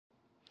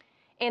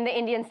In the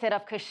Indian state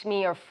of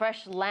Kashmir,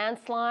 fresh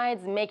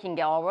landslides making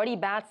the already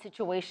bad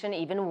situation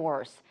even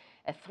worse.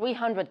 A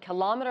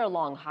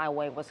 300-kilometer-long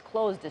highway was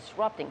closed,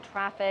 disrupting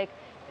traffic.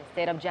 The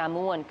state of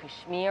Jammu and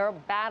Kashmir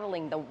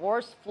battling the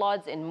worst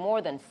floods in more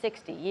than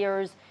 60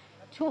 years.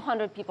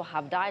 200 people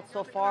have died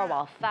so far,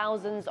 while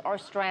thousands are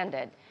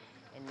stranded.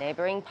 In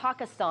neighboring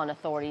Pakistan,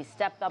 authorities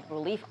stepped up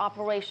relief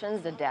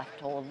operations. The death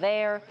toll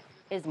there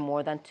is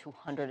more than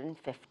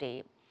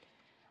 250.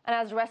 And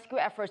as rescue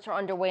efforts are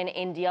underway in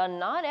India,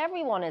 not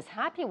everyone is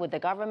happy with the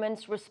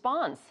government's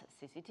response.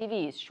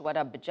 CCTV's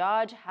Shweta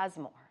Bajaj has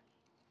more.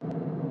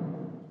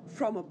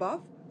 From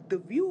above, the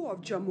view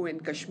of Jammu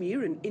and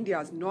Kashmir in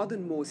India's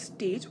northernmost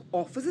state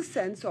offers a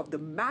sense of the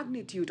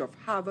magnitude of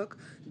havoc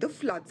the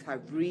floods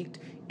have wreaked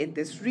in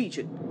this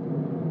region.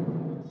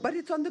 But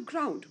it's on the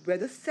ground where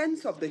the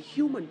sense of the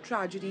human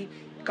tragedy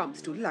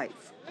comes to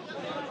life.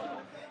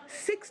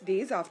 6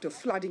 days after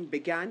flooding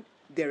began,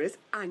 there is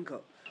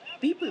anger.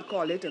 People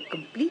call it a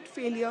complete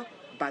failure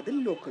by the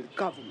local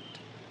government.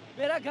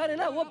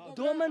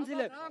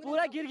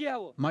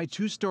 My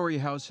two-story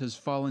house has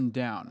fallen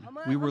down.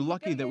 We were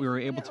lucky that we were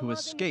able to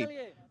escape,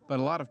 but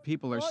a lot of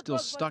people are still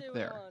stuck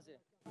there.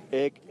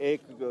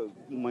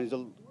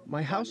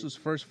 My house's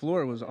first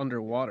floor was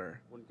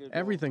underwater.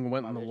 Everything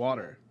went in the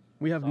water.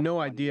 We have no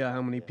idea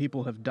how many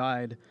people have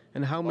died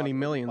and how many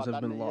millions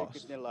have been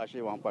lost.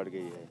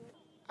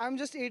 I'm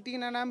just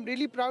 18 and I'm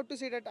really proud to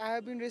say that I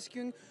have been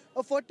rescuing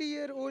a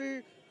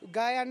 40-year-old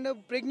guy and a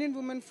pregnant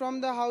woman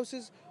from the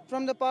houses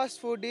from the past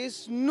 4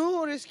 days.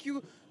 No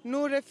rescue,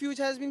 no refuge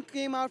has been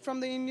came out from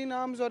the Indian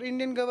arms or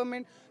Indian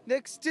government.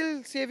 They're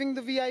still saving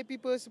the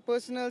VIP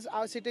personals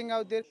are sitting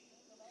out there.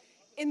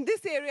 In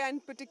this area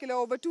in particular,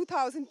 over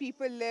 2,000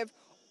 people live.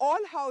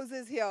 All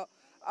houses here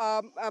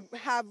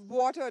have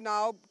water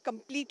now,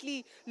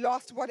 completely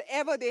lost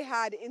whatever they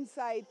had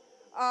inside.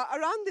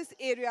 Around this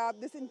area,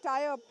 this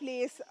entire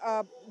place,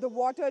 the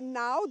water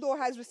now, though,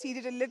 has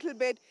receded a little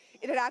bit.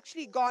 It had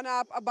actually gone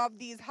up above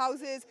these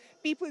houses,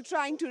 people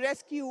trying to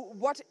rescue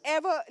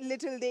whatever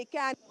little they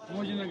can.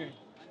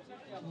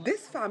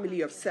 This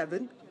family of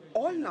 7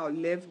 all now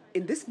live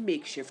in this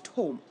makeshift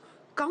home,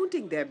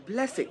 counting their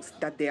blessings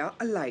that they are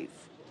alive.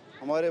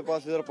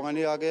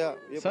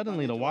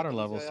 Suddenly, the water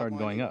levels started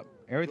going up.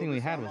 Everything we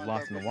had was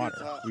lost in the water.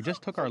 We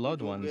just took our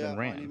loved ones and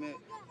ran.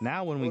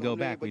 Now when we go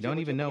back, we don't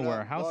even know where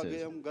our house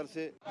is.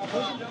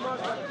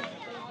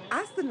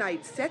 As the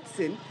night sets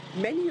in,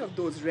 many of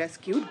those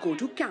rescued go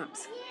to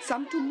camps,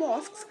 some to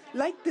mosques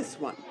like this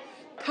one.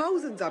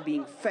 Thousands are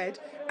being fed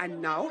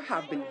and now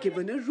have been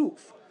given a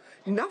roof.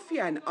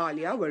 Nafia and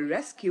Alia were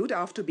rescued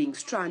after being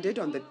stranded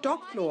on the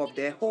top floor of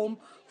their home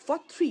for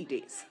 3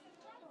 days.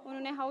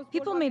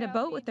 People made a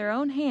boat with their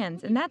own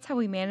hands, and that's how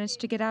we managed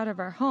to get out of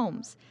our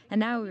homes. And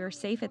now we are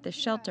safe at this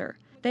shelter.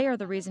 They are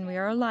the reason we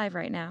are alive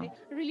right now.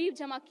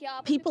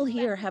 People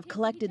here have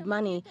collected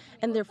money,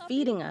 and they're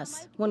feeding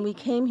us. When we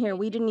came here,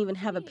 we didn't even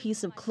have a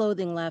piece of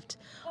clothing left.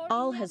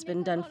 All has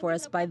been done for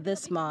us by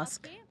this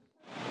mosque.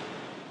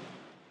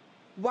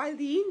 While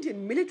the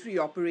Indian military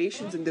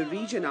operations in the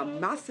region are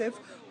massive,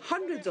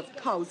 hundreds of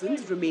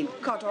thousands remain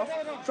cut off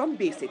from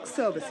basic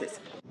services.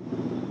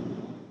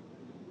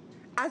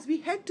 As we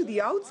head to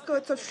the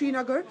outskirts of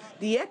Srinagar,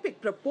 the epic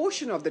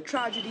proportion of the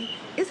tragedy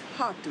is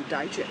hard to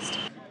digest.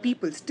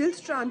 People still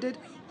stranded,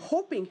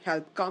 hoping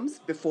help comes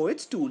before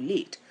it's too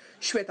late.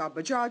 Shweta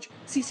Bajaj,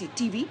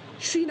 CCTV,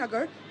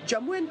 Srinagar,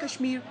 Jammu and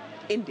Kashmir,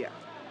 India.